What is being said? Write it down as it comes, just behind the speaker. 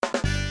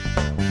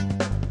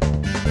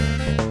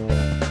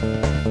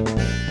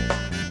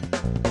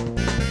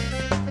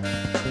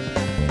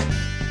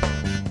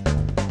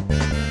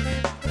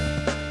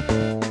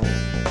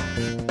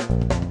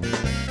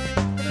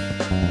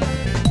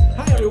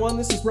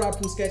is Rob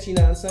from Sketchy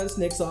Nonsense.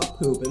 Nick's off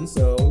pooping,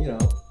 so, you know.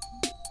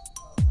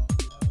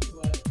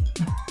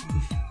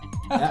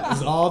 That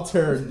was all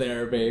turned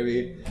there,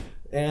 baby.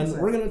 And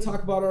we're going to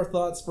talk about our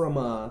thoughts from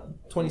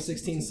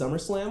 2016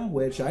 SummerSlam,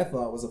 which I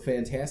thought was a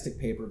fantastic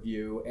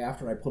pay-per-view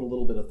after I put a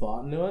little bit of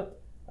thought into it.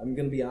 I'm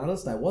going to be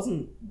honest, I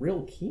wasn't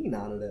real keen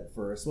on it at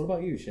first. What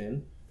about you,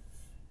 Shane?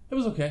 It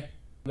was okay.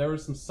 There were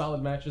some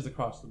solid matches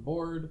across the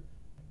board.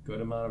 Good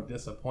amount of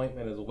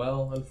disappointment as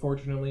well,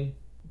 unfortunately.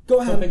 Go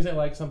ahead. Some things I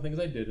liked, some things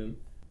I didn't.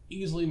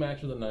 Easily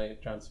match of the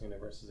night, John Cena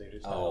versus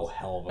AJ Styles. Oh,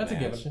 hell of a That's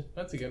match. a given.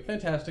 That's a given.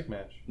 Fantastic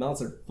match.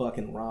 Meltzer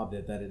fucking robbed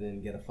it that it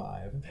didn't get a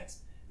 5.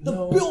 The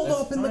No,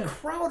 build-up that's in the fine.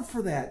 crowd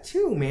for that,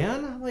 too,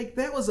 man. Like,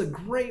 that was a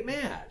great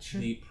match.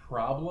 The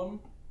problem,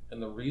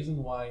 and the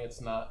reason why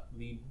it's not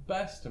the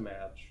best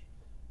match,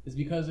 is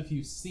because if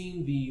you've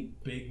seen the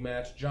big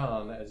match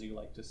John, as you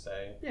like to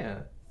say,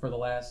 Yeah. for the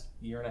last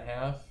year and a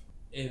half,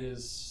 it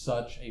is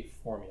such a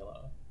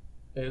formula.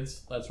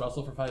 It's let's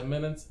wrestle for 5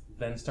 minutes,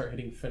 then start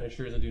hitting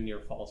finishers and do near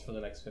falls for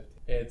the next 50.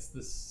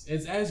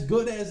 It's as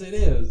good as it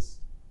is.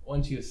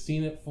 Once you've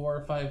seen it 4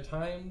 or 5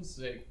 times,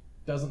 it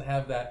doesn't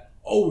have that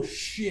oh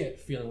shit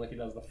feeling like it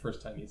does the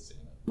first time you've seen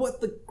it.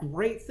 But the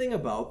great thing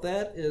about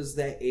that is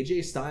that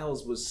AJ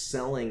Styles was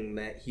selling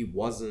that he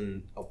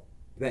wasn't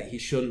that he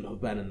shouldn't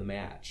have been in the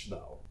match,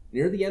 though.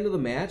 Near the end of the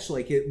match,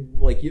 it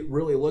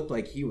really looked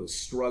like he was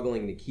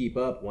struggling to keep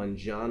up when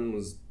John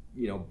was,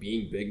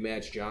 being big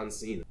match John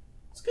Cena.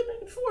 It's good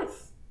back and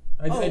forth.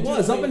 It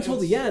was up until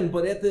the end,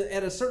 but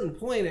at a certain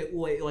point,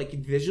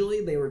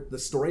 visually the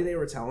story they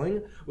were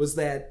telling was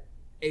that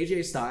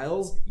AJ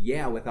Styles,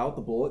 without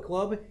the Bullet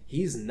Club,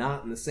 he's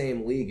not in the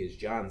same league as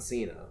John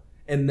Cena,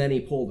 and then he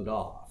pulled it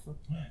off.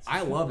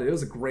 I loved it. It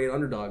was a great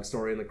underdog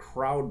story, and the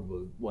crowd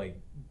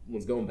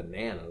was going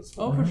bananas.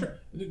 For sure.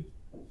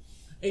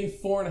 A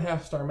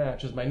 4.5 star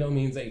match is by no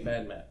means a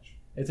bad match.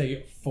 It's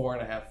a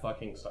 4.5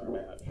 fucking star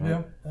match.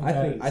 Yeah.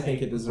 I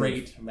think it deserved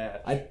great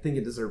match. I think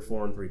it deserved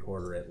 4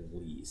 3/4 at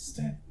least.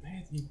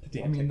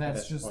 I mean,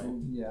 that's just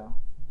yeah.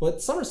 But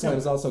SummerSlam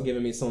has also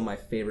given me some of my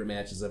favorite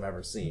matches I've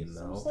ever seen,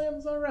 though.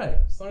 SummerSlam's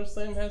alright.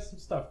 SummerSlam has some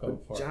stuff going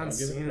for it. John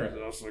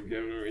Cena's also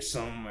giving me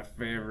some of my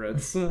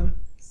favorites.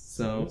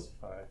 So it's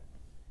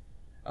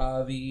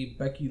fine. The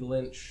Becky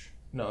Lynch,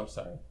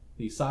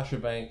 the Sasha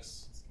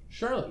Banks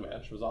Charlotte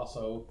match was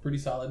also pretty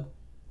solid.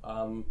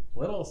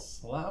 Little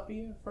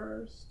sloppy at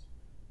first.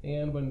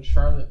 And when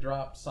Charlotte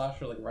dropped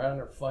Sasha right on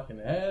her fucking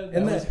head,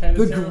 and was kind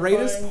of the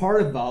greatest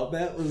part about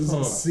that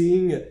was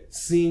seeing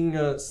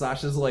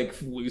Sasha's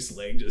loose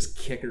leg just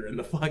kick her in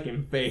the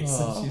fucking face,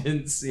 and she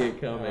didn't see it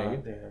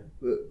coming.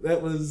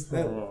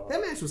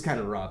 That match was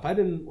kind of rough. I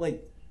didn't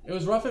like. It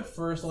was rough at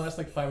first. The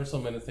last 5 or so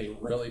minutes, they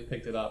really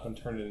picked it up and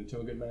turned it into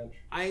a good match.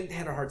 I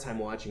had a hard time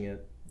watching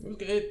it. It was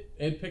good.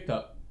 It picked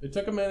up. It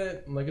took a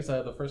minute, and like I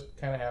said, the first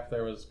kind of half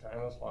there was kind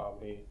of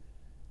sloppy,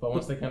 but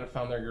once they kind of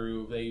found their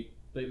groove, they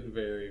did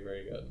very,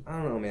 very good. I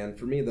don't know, man.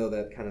 For me, though,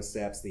 that kind of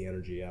saps the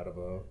energy out of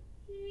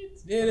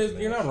It is.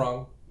 You're not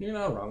wrong. You're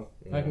not wrong.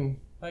 Yeah.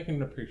 I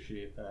can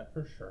appreciate that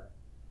for sure.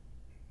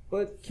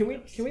 But can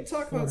we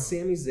talk about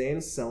Sami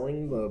Zayn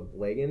selling the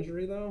leg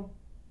injury though?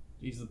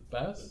 He's the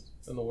best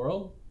in the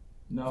world.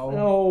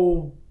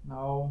 No.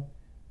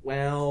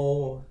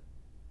 Well.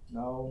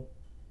 No.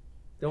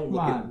 Don't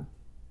look at.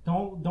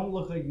 Don't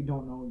look like you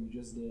don't know what you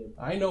just did.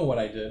 I know what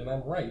I did, and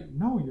I'm right.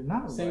 No, you're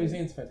not Sami right.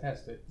 Zayn's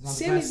fantastic.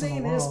 Sami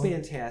Zayn is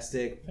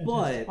fantastic,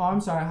 but oh, I'm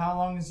sorry. How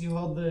long has he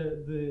held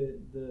the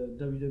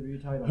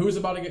WWE title? Who's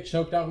about to get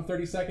choked out in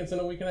 30 seconds in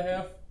a week and a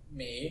half?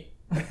 Me.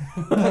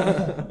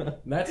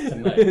 That's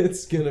tonight.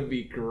 It's gonna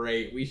be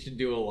great. We should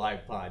do a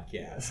live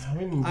podcast.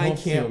 I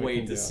can't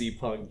wait to see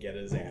Punk get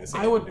his ass.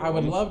 I would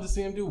love to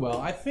see him do well.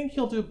 I think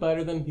he'll do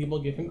better than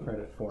people give him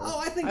credit for. Oh,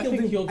 I think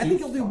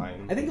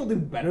he'll do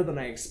better than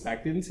I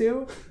expect him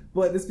to.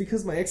 But it's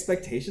because my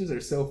expectations are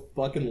so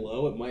fucking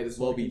low. It might as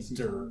well be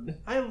dirt.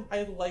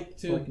 I like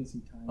to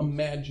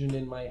imagine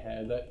in my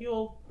head that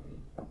he'll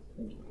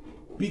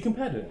be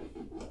competitive.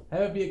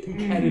 Have it be a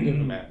competitive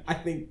match. I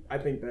think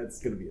that's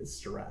gonna be a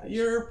stretch.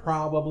 You're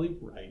probably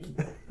right,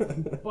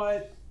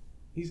 but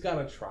he's got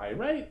to try,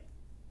 right?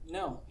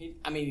 No,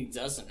 he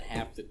doesn't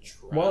have to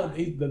try. Well,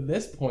 at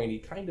this point, he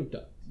kind of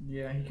does.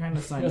 Yeah, he kind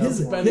of signed up. It's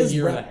been a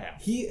year and a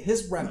half.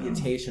 His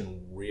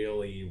reputation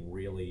really,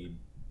 really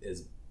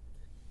is.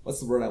 What's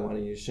the word I want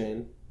to use,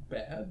 Shane?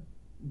 Bad.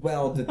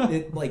 Well,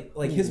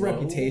 his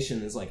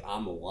reputation is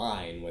on the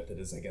line with it.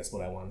 Is I guess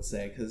what I want to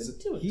say,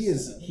 because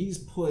he's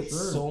put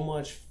so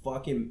much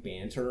fucking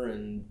banter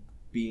and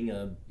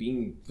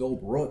being Phil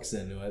Brooks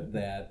into it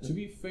that. To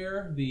be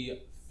fair, the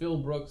Phil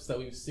Brooks that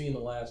we've seen the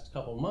last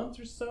couple months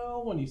or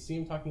so, when you see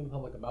him talking to the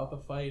public about the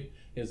fight,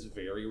 is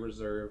very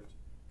reserved.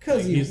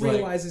 Because he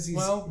realizes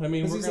we're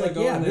gonna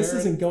go in there. This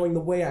isn't going the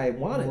way I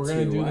want it to. We're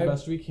gonna do the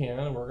best we can,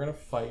 and we're gonna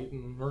fight,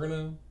 and we're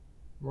gonna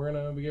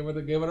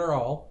give it our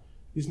all.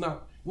 He's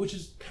not, which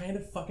is kind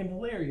of fucking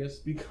hilarious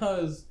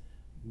because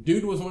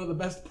dude was one of the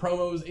best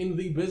promos in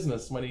the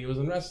business when he was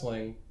in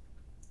wrestling,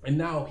 and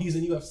now he's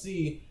in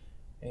UFC,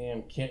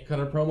 and can't cut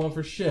a promo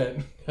for shit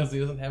because he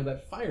doesn't have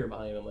that fire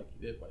behind him like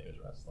he did when he was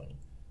wrestling,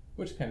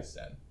 which is kind of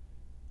sad.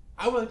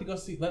 I would like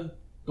to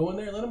go in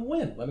there and let him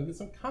win. Let him get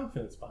some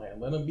confidence behind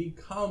him. Let him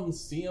become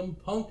CM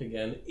Punk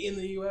again in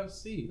the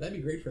UFC. That'd be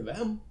great for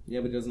them. Yeah,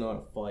 but he doesn't know how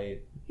to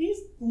fight.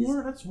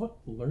 That's what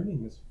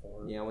learning is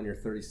for. Yeah, when you're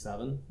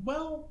 37.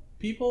 Well,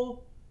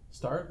 people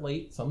start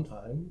late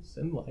sometimes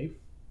in life,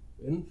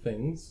 in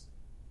things.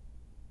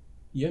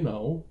 You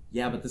know.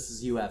 Yeah, but this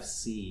is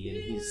UFC,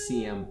 and he's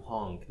CM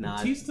Punk, not...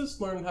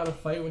 Batista's learned how to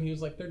fight when he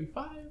was like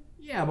 35.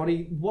 Yeah, but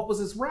what was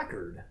his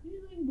record?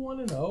 He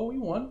 1-0. He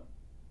won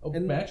a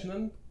And- match and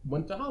then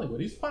went to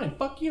Hollywood. He's fine.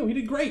 Fuck you. He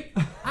did great.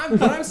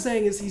 What I'm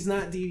saying is he's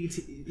not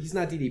DDT. He's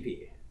not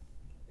DDP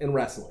in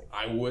wrestling.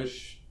 I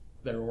wish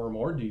there were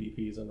more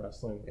DDPs in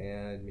wrestling.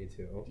 And me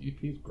too.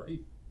 DDP's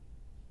great.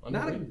 Not a,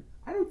 Underrated.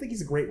 I don't think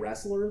he's a great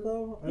wrestler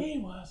though. He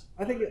was.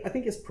 I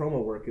think his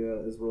promo work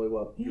is really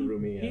what drew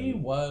me in. He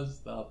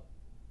was not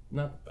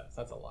the best.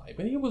 That's a lie.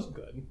 But he was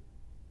good.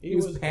 He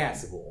was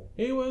passable.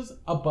 He was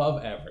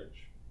above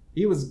average.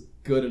 He was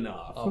good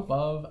enough.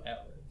 Above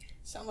average.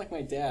 Sound like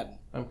my dad.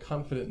 I'm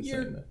confident in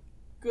You're saying that.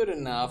 good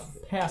enough.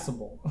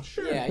 Passable.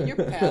 Sure. Yeah, you're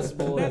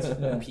passable as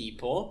Yeah.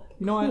 people.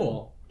 You know what?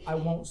 Cool. I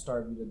won't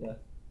starve you to death.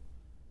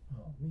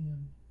 Oh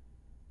man.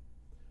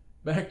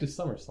 Back to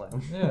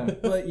SummerSlam. Yeah.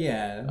 But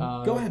yeah,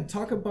 Uh, go ahead,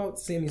 talk about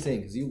Sami Zayn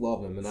because you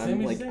love him, and Sami I'm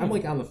Zayn.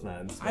 like on the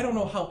fence. I don't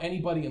know how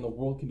anybody in the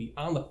world can be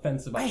on the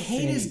fence about I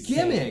hate Sami his Zayn.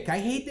 gimmick. I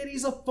hate that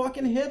he's a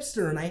fucking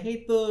hipster, and I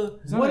hate the.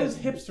 He's not What a- is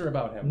hipster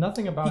about him?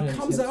 Nothing about him. He is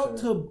comes out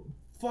hipster. to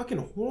fucking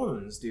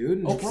horns, dude.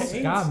 And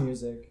Okay. ska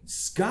music.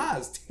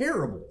 Ska's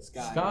terrible.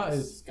 Ska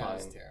is Ska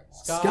is fine. terrible.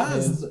 Ska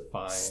is is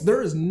fine.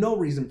 There is no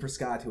reason for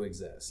ska to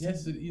exist.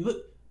 Yes, you look.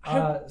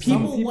 Some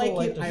People people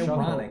like it to shuffle.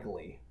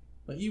 ironically.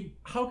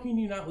 How can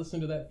you not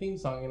listen to that theme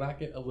song and not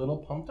get a little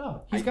pumped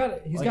up? He's got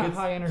Like, got it's-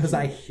 high energy. Because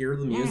I hear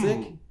the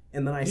music,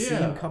 and then I see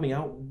him Yeah. coming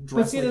out But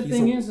dressed see, like the he's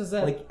thing a, is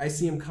that like I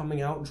see him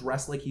coming out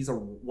dressed like he's a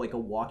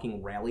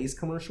walking Rallies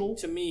commercial.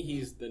 To me,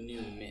 he's the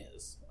new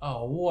Miz.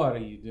 Oh, what are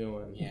you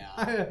doing?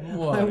 Yeah.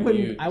 What are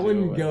you I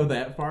wouldn't doing? go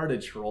that far to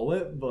troll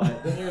it, but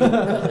You're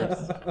the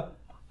worst.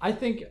 I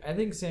think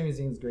Sami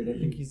Zayn's great. I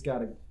think he's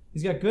got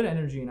good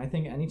energy, and I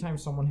think anytime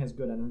someone has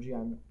good energy,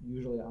 I'm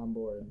usually on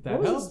board. That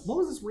what helps.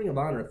 was this Ring of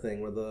Honor thing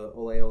where the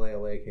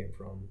Ole came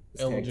from?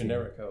 This El tag team?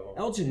 Generico.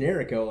 El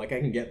Generico, like I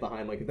can get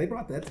behind. Like if they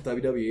brought that to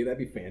WWE, that'd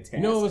be fantastic.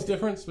 You know what was the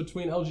difference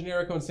between El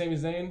Generico and Sami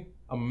Zayn?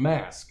 A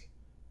mask.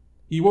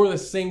 He wore the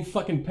same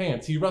fucking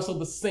pants. He wrestled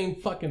the same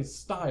fucking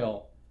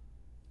style.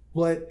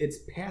 But it's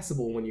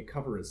passable when you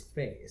cover his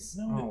face.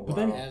 Oh, but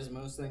wow. then As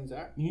most things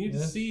are. you need to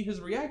Yeah. see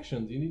his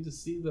reactions. You need to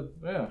see the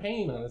Yeah.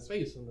 pain on his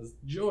face and this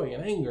joy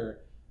and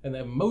anger and the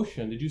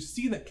emotion. Did you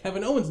see that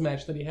Kevin Owens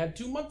match that he had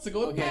 2 months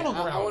ago at Okay,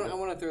 Battleground? I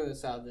want to throw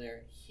this out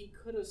there. He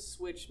could have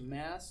switched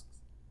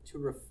masks to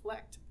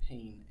reflect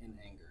pain and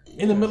anger.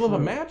 In the middle of a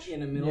True. match? In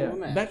the middle of a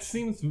match. That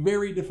seems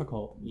very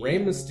difficult. Rey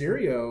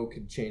Mysterio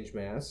could change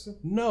masks.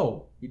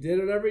 No. He did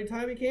it every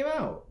time he came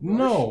out.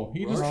 No.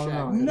 He just...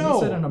 Rorschach. No. He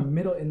said in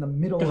the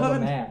middle of God a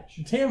match.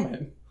 damn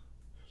it.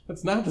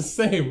 That's not the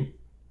same.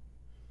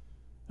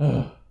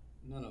 Ugh.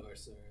 None of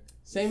us are.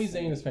 Sami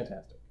Zayn is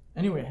fantastic.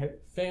 Anyway,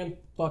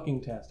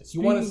 Fan-fucking-tastic.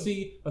 You want to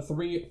see a 4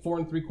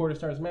 3/4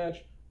 stars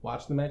match?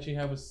 Watch the match he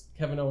had with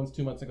Kevin Owens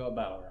 2 months ago at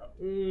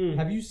Battleground.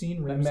 have you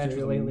seen Rey That match Mysterio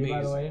was lately?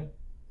 By the amazing. way,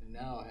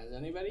 No, has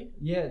anybody?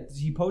 yeah,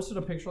 he posted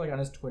a picture like on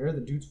his Twitter.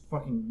 The dude's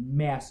fucking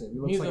massive. He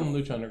looks He's like in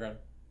Lucha Underground.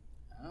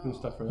 Oh. Doing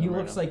stuff for he them right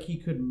looks now. like he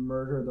could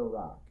murder The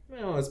Rock.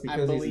 Well, it's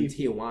because he's believe-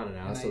 in Tijuana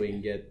now, and so I- he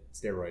can get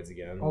steroids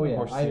again. Oh yeah,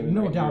 Horse I have semen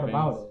no right in doubt your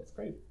about veins. it. It's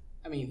great.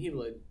 I mean, he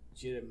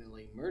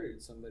legitimately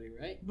murdered somebody,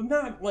 right? But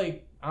not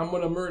like, I'm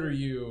going to murder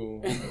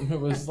you. It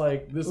was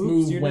like, this Oops,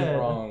 move you're went dead.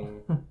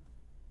 wrong. Yeah.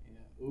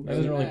 Oops, That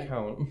doesn't you're really back.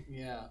 count.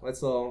 Yeah.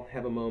 Let's all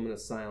have a moment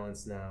of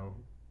silence now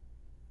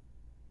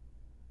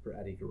for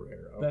Eddie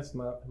Guerrero. That's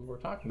not who we're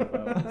talking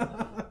about.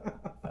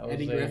 That was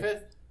Eddie a-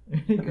 Griffith?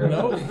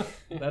 No,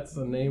 that's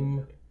a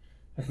name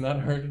I've not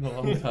heard in a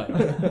long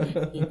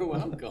time. You're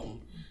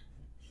welcome.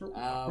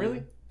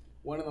 Really?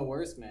 One of the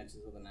worst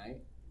matches of the night.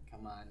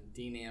 Come on,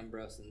 Dean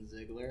Ambrose and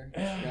Ziggler.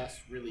 Just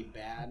really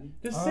bad.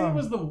 To say it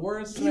was the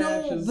worst You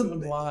know, match is the-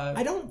 live.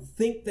 I don't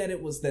think that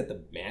it was that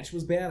the match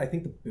was bad. I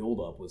think the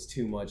build-up was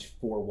too much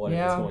for what it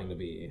Yeah. was going to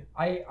be.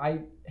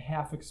 I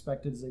half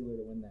expected Ziggler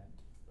to win that.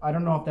 I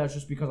don't know if that's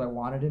just because I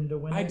wanted him to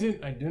win. I it.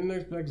 didn't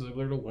expect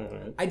Ziggler to win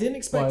it. I didn't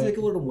expect But-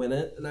 Ziggler to win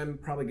it, and I'm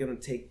probably going to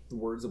take the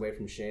words away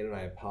from Shane, and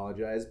I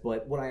apologize.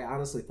 But what I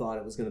honestly thought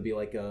it was going to be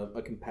like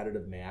a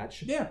competitive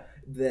match. Yeah.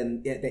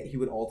 Then that he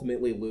would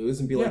ultimately lose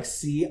and be Yeah. like,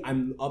 "See,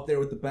 I'm up there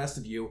with the best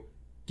of you.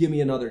 Give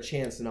me another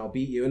chance, and I'll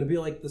beat you." And it'd be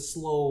like be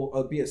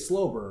a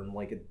slow burn,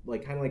 like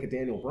kind of like a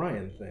Daniel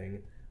Bryan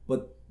thing.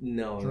 But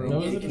no, No,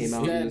 he it came was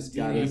out and instead just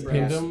got Dean his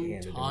Ambrose ass pinned him,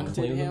 handed to him. taunted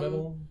Clean in the him.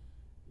 middle.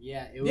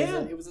 Yeah, it was.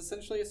 Yeah. It was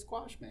essentially a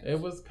squash match. It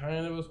was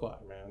kind of a squash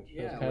match. It was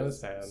Yeah, kind it of was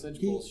sad. such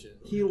He, bullshit.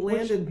 he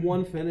landed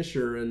one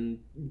finisher and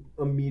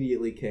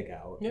immediately kick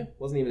out. Yeah.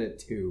 Wasn't even at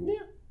 2.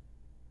 Yeah.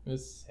 It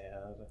was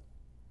sad.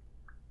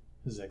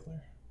 Ziggler.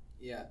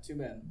 Yeah, too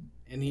bad.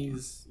 And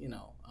he's,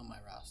 on my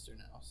roster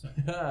now. So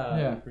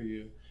Yeah. For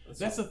you.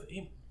 That's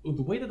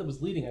the way that it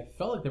was leading. I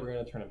felt like they were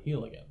going to turn him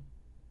heel again.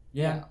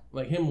 Yeah.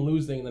 Like him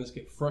losing, and then just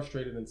get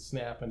frustrated and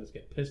snap and just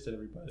get pissed at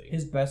everybody.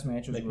 His best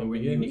match was Make when him he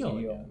be a was heel a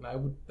heel.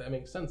 again. That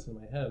makes sense in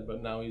my head,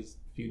 but now he's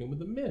feuding with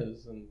the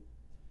Miz, and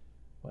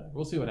whatever.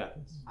 We'll see what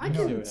happens. I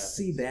can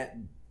see that.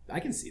 I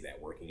can see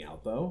that working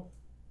out though,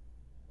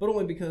 but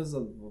only because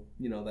of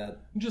that.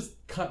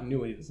 Just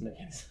continuity doesn't make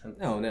any sense.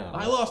 No.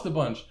 I lost a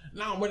bunch.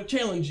 Now I'm going to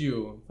challenge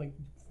you. It's like,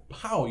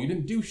 how? You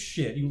didn't do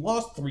shit. You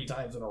lost 3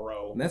 times in a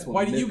row. And that's what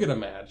Why did you get a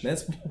match?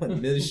 That's what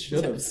Miz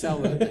should have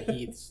sell it to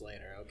Heath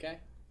Slater, okay?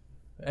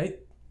 Hey,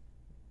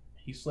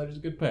 Heath Slater's a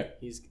good pick.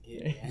 Heath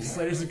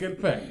Slater's a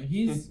good pick.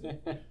 He's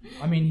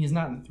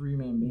not in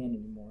 3-man band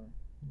anymore.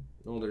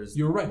 No, there's.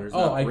 You were right. There's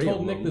I three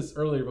told of Nick them. this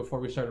earlier before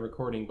we started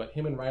recording, but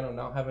him and Rhino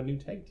now have a new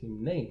tag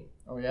team name.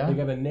 Oh yeah. They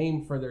got a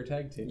name for their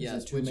tag team. Yeah,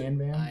 Is it 2-man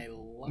band? I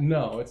like.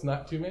 No, it's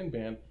not 2-man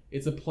band.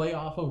 It's a play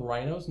off of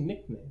Rhino's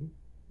nickname.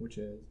 Which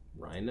is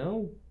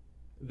Rhino.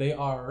 They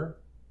are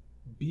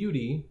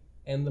Beauty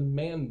and the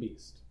Man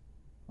Beast.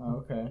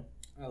 oh, okay.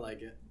 I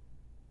like it.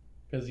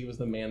 Because he was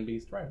the Man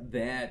Beast, right?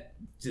 That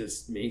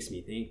just makes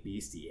me think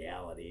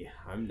bestiality.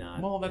 I'm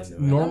not. Well, that's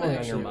into it. normally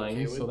I'm on your actually mind,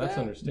 okay so with that's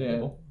that.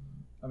 understandable.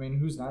 I mean,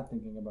 who's not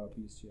thinking about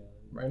bestiality?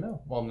 Right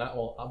now.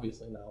 Well,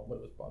 obviously now when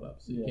it was brought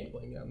up, so you Yeah. can't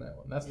blame me on that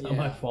one. That's not Yeah.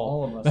 my fault.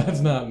 All of us. That's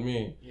are. not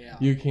me. Yeah.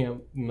 You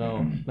can't.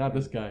 No, not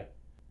this guy.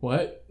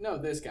 What? No,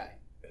 this guy.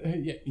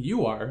 Yeah,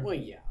 you are. Well,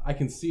 yeah. I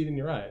can see it in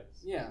your eyes.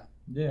 Yeah.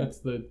 Yeah. That's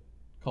the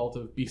cult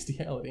of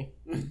bestiality.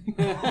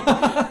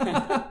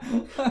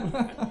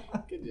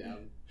 Good job.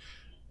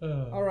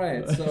 All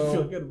right, I so-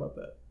 feel good about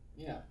that.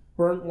 Yeah.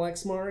 Burnt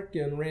Lexmark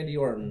and Randy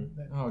Orton.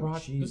 Oh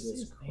Brock- Jesus this is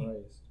his name.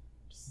 Christ.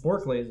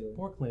 Bork Laser.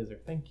 Bork Laser.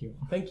 Thank you,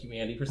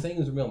 Andy, for saying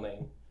his real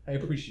name. I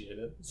appreciate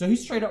it. So he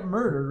straight up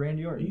murdered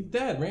Randy He's Orton.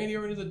 dead. Randy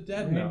Orton is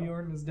dead Randy now.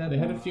 Orton is dead. They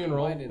had now. a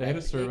funeral. Why did They had I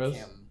a pick service.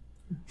 him?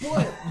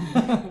 What?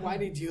 Why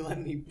did you let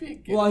me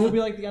pick him? Well, he'll be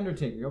like the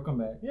Undertaker. He'll come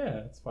back. Yeah,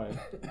 it's fine.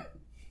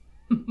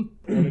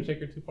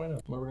 Undertaker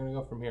 2.0. Where are we gonna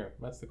go from here?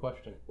 That's the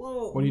question.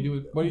 Well, What do you do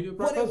with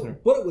Brock Lesnar?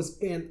 But it was,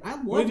 man, I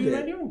What do loved you do with it.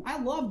 Randy Orton?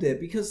 I loved it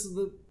because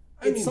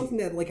I it's mean- something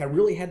that I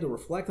really had to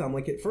reflect on.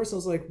 Like at first, I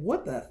was like,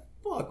 "What the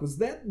fuck was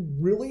that?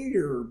 Really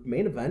your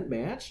main event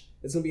match?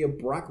 It's gonna be a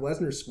Brock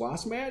Lesnar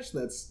squash match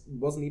that's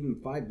wasn't even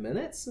 5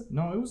 minutes."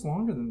 No, it was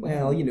longer than that.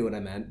 Well, you knew what I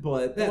meant,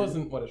 but That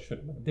wasn't what it should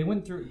have been. They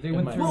went through. They In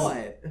went my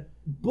through.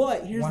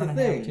 But here's one the and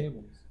a half thing.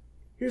 tables.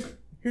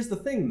 Here's the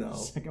thing, though.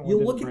 Second one You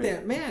didn't look at break.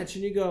 that match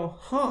and you go,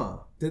 "Huh?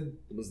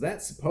 Was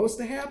that supposed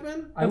to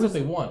happen?" I That's was what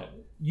they wanted.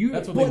 you.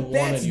 That's what they But wanted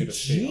that's you to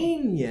feel.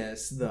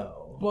 genius,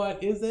 though.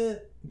 But is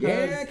it?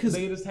 Yeah, 'cause-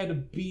 they just had to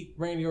beat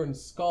Randy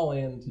Orton's skull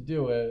in to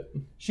do it.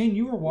 Shane,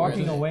 you were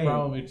walking Really? away.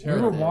 Probably You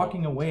terrible. were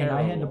walking away, and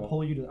I had to Terrible.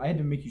 pull you to. I had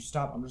to make you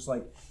stop. I'm just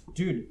like,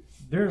 dude,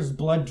 there's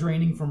blood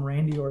draining from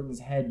Randy Orton's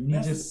head. You need to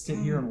That's- just sit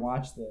here and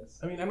watch this.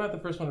 I mean, I'm not the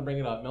first one to bring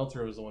it up.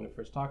 Meltzer was the one who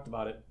first talked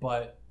about it,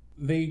 but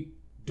they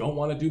don't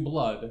want to do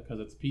blood because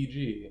it's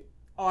PG.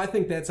 Oh, I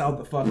think that's out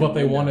the fucking. But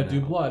they window want to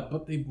do now. blood.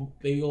 But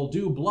they'll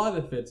do blood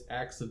if it's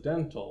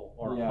accidental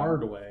or Yeah.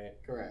 hard way.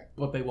 Correct.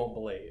 But they won't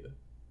blade.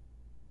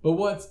 But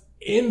what's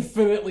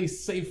infinitely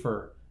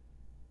safer?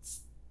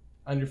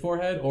 On your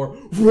forehead or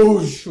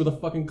whoosh with a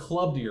fucking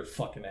club to your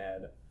fucking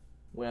head.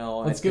 Well,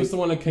 Let's I give think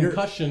someone a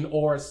concussion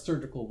or a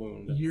surgical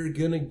wound. you're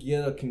gonna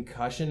get a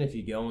concussion if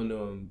you go into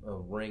a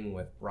ring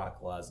with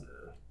Brock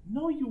Lesnar.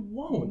 No, you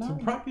won't. No.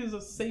 Brock is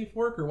a safe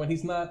worker when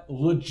he's not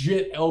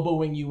legit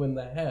elbowing you in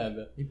the head.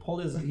 He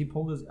pulled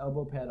his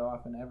elbow pad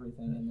off and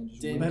everything, and then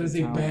just. Did went That is to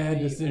a town. bad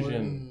Randy decision.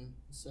 Orton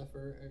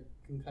suffer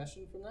a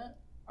concussion from that?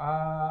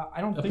 I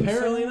don't think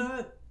Apparently so.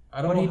 not.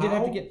 I don't But know he did how.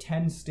 have to get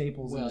 10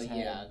 staples in Well, his head.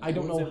 yeah. I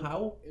don't It was know a-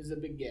 how. It was a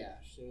big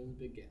gash. It was a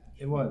big gash.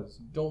 It was.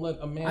 Don't let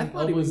a man I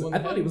thought he elbow was. you in I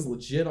the thought head. he was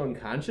legit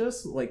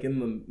unconscious, like in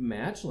the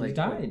match. Like He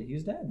died.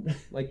 He's dead.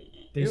 Like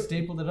They it-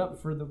 stapled it up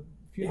for the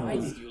funeral. Why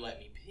did you let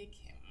me pick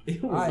him?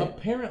 it was.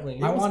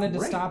 Apparently, I was wanted to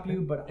great. stop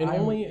you, but In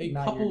I'm only a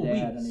not couple your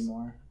dad weeks.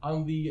 anymore.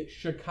 on the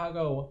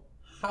Chicago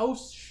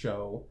house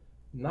show,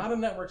 not a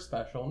network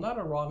special, not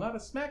a Raw, not a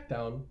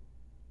SmackDown,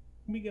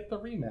 we get the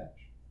rematch.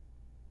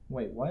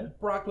 Wait, what?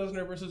 Brock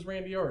Lesnar versus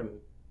Randy Orton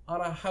on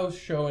a house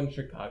show in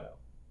Chicago.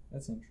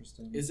 That's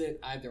interesting. Is it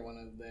either one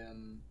of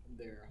them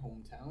their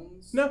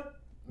hometowns? No.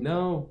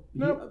 No,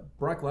 Nope.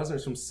 Brock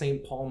Lesnar's from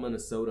St. Paul,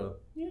 Minnesota,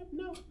 Yeah,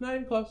 no, not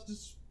even close.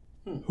 Just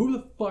Hmm. who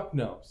the fuck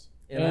knows?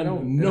 and I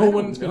don't. no and I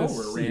one's don't gonna know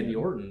where see Randy it.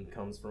 Orton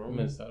comes from.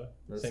 Minnesota.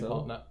 Minnesota? St.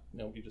 Paul.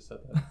 No, you just said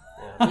that.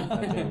 Yeah,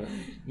 God damn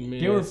it.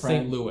 They were St.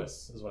 friends.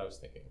 Louis is what I was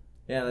thinking.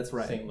 yeah, that's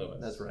right. St. Louis.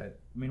 That's right.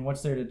 I mean,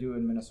 what's there to do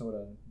in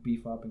Minnesota?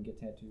 Beef up and get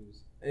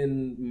tattoos.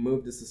 And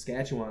move to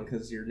Saskatchewan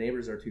because your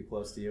neighbors are too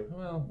close to you.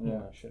 Well,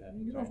 Yeah. shit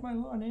happens. Get right? off my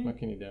lawn, eh? What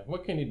can you do?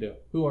 What can you do?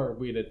 Who are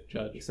we to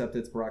judge? Except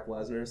it's Brock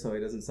Lesnar, so he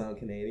doesn't sound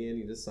Canadian.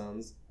 He just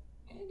sounds,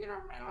 Get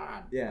off my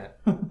lawn. yeah,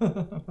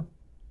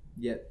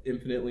 yet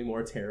infinitely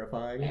more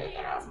terrifying.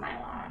 Get off my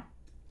lawn.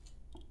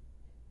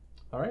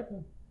 All right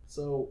then.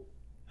 So,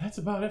 That's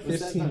about it. Was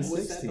that, 15, was that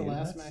the 16,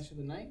 last that's- match of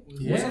the night?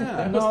 Yeah,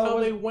 that No, was it how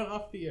was- they went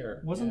off the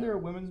air. Wasn't Yeah. there a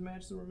women's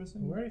match that we're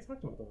missing? We already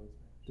talked about the women's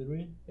match. Did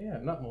we? Yeah,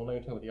 not even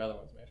talking about the other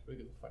one's match, but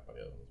we could fuck about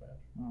the other one's match.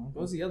 Oh,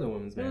 What was the other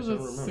women's There match? was I a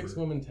don't remember.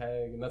 6-woman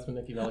tag, and that's when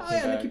Nikki Bella Oh came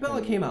yeah, back. Nikki Bella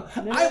and- came out.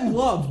 Yeah. I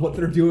love what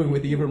they're doing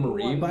with Eva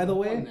Marie, Won- by the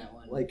won way. that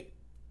one. Like,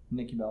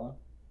 Nikki Bella.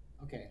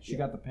 Okay. She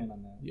got the pin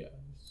on that. Yeah.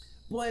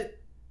 but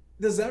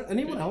does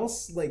anyone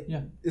else like?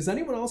 Yeah. Is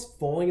anyone else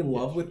falling in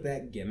love Yeah, with sure.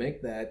 that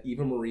gimmick that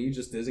Eva Marie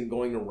just isn't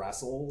going to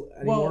wrestle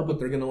anymore, Well, but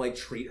they're gonna like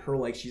treat her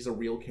like she's a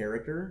real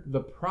character?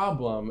 The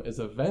problem is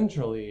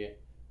eventually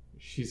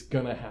she's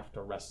gonna have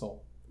to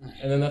wrestle.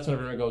 And then that's when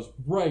everyone goes,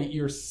 right,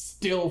 you're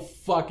still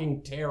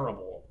fucking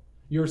terrible.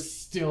 You're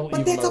still But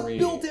Eva that's Marie. a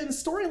built-in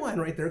storyline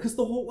right there, because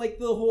the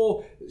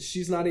whole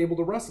she's not able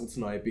to wrestle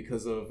tonight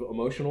because of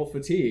emotional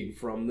fatigue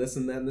from this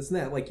and that and this and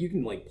that. Like you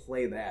can like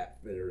play that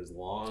for as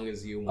long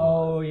as you want.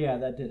 Oh yeah,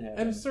 that did At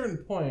happen. a certain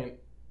point,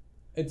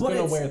 it's But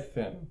gonna it's- wear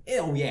thin.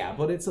 Oh yeah,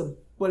 but it's And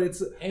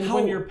how-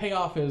 when your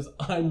payoff is,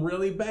 I'm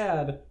really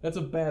bad, that's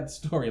a bad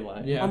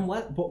storyline. Yeah.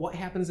 but what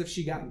happens if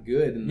she got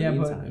good in the Yeah,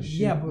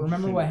 meantime? but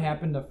remember what shouldn't.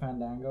 happened to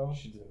Fandango?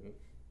 She didn't.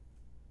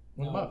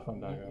 What about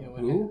Fandango? Yeah,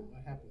 Who?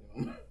 What happened to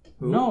him?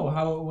 Who? No,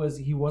 how it was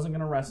he wasn't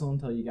gonna wrestle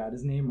until you got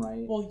his name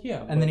right. Well,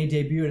 yeah. And then he but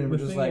debuted and the we're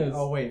just thing like, is-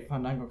 oh wait,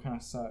 Fandango kind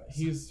of sucks.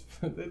 he's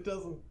it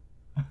doesn't.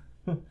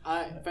 And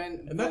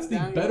And that's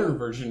the better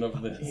version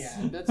of this.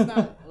 Yeah, that's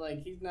not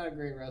like he's not a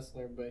great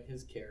wrestler, but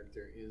his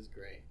character is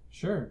great.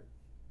 Sure.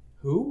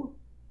 Who?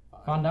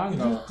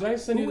 Fandango. Did I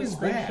send you Who the is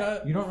that?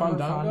 screenshot? You don't remember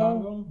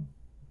Fandango?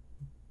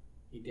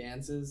 He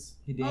dances.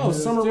 He Oh,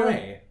 dances. Summer dude.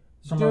 Rae.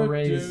 Summer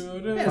Rae's.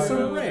 Yeah,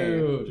 Summer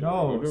Rae.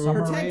 No, Her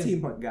Summer tag Rae's-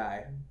 team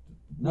guy.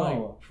 No.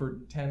 Like, for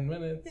 10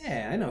 minutes.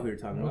 Yeah, I know who you're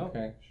talking about.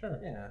 Okay, sure.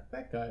 Yeah.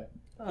 That guy.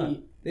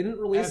 He- They didn't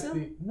release At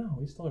him? No,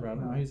 he's still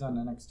around. No, he's on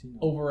NXT now.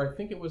 Over, I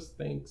think it was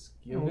Oh,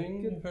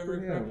 Thanksgiving, good if I for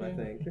remember him,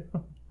 correctly. I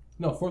think.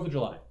 No, 4th of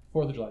July.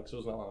 4th of July, because it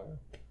was not long ago.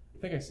 I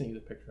think I sent you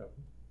the picture of it.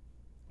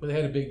 But they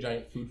had a big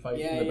giant food fight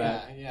Yeah, in the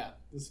back. yeah.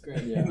 This is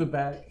great. Yeah. In the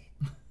back.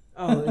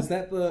 Oh, is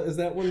that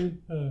when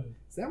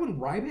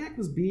Ryback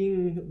was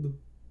being the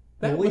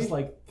That bully? was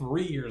like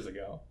 3 years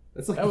ago.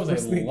 That's like that the was a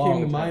first thing that long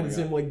came to time mind is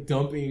ago. him like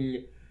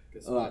dumping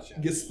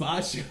Gazpacho.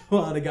 gazpacho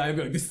on a guy and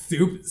be like, "This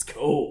soup is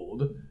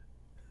cold."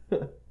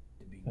 The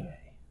big guy.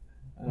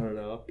 I don't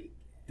know.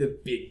 The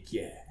big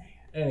guy.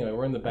 Anyway,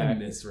 we're in the I back.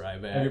 miss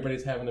Ryback.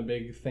 Everybody's having a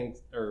big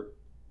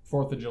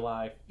 4th of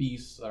July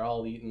feast. They're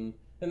all eating.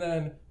 And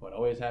then, what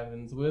always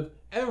happens with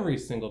every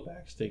single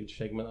backstage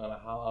segment on a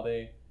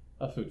holiday,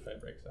 a food fight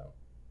breaks out.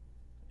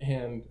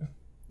 And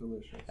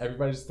Delicious.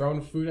 everybody's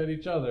throwing food at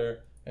each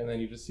other, and then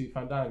you just see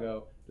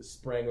Fandango just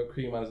spraying whipped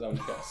cream on his own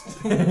chest.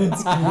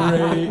 It's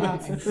great.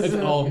 That's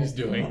all he's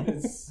doing.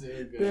 It's so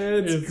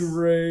good. That's It's-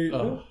 great.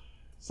 Oh,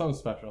 something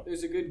special.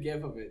 There's a good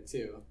gif of it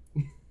too.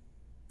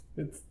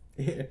 It's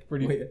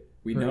Pretty.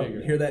 We know. pretty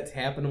good. Hear that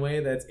tapping away?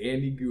 That's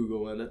Andy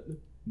googling it.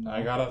 No.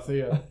 I gotta see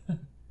it.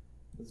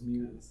 Let's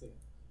mute. Honestly.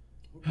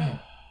 Okay.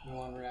 You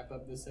want to wrap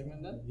up this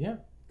segment then? Yeah.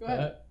 Go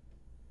ahead.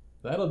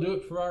 That'll do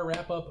it for our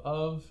wrap up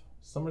of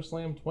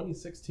SummerSlam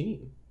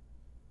 2016.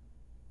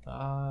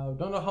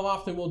 Don't know how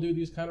often we'll do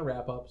these kind of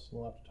wrap ups.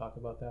 We'll have to talk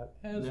about that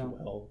as Yeah.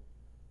 well.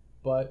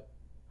 But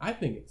I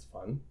think it's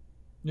fun.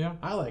 Yeah.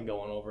 I like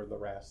going over the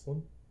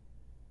wrestling.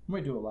 We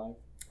might do it live.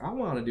 I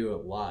want to do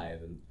it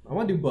live, and I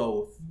want to do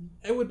both.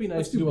 It would be nice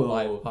Let's to do do a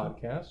live both.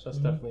 podcast. That's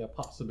Mhm. definitely a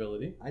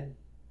possibility.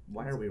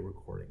 Why are we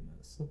recording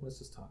this? Let's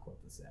just talk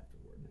about this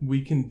afterward.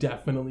 We can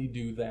definitely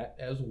do that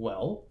as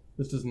well.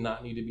 This does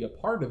not need to be a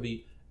part of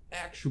the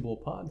actual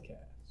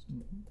podcast.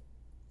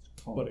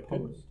 It's called But it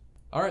could. post.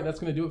 All right, that's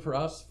going to do it for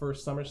us for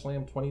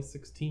SummerSlam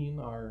 2016,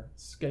 our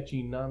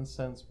sketchy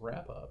nonsense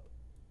wrap up.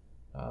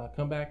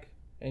 Come back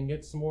and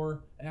get some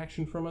more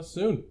action from us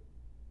soon.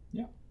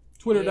 Yeah.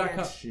 Twitter.com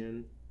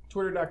Action.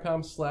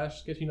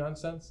 Twitter.com/sketchy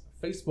nonsense,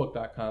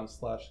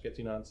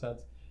 Facebook.com/sketchy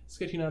nonsense,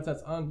 sketchy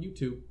nonsense on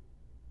YouTube.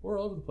 We're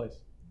all over the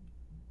place.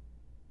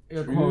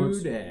 Air True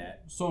quotes.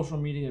 dat. Social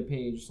media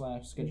page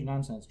 /sketchy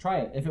nonsense. Try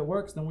it. If it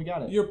works, then we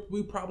got it.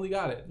 We probably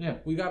got it. Yeah.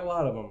 We got a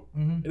lot of them.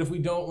 Mm-hmm. And if we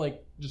don't,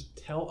 just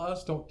tell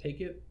us, don't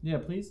take it. Yeah,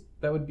 please.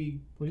 That would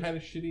be Please. kind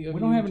of shitty of We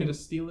don't you have to any-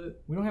 just steal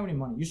it. We don't have any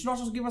money. You should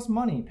also give us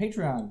money.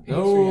 Patreon.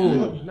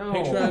 Patreon. No.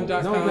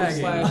 Patreon.com No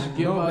begging. /give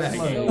No us begging.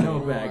 money. No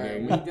Lord,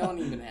 begging. We don't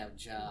even have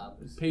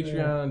jobs.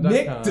 Patreon.com.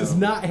 Nick does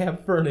not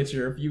have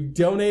furniture. If you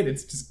donate,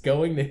 it's just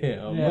going to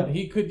him. Yeah.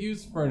 He could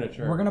use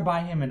furniture. We're gonna buy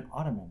him an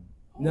ottoman.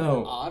 No.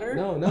 An otter?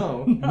 No,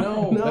 no.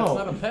 No, that's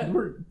not a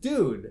pet.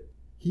 Dude,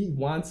 he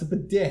wants a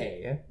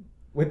bidet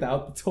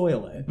without the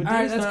toilet. But All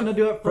right, it's that's not gonna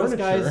do it for us,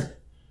 furniture. guys.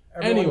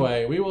 Everyone-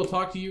 Anyway, we will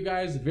talk to you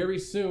guys very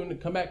soon.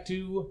 Come back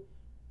to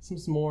some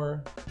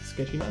more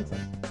sketchy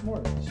nonsense.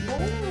 More.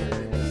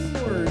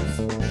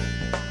 Words.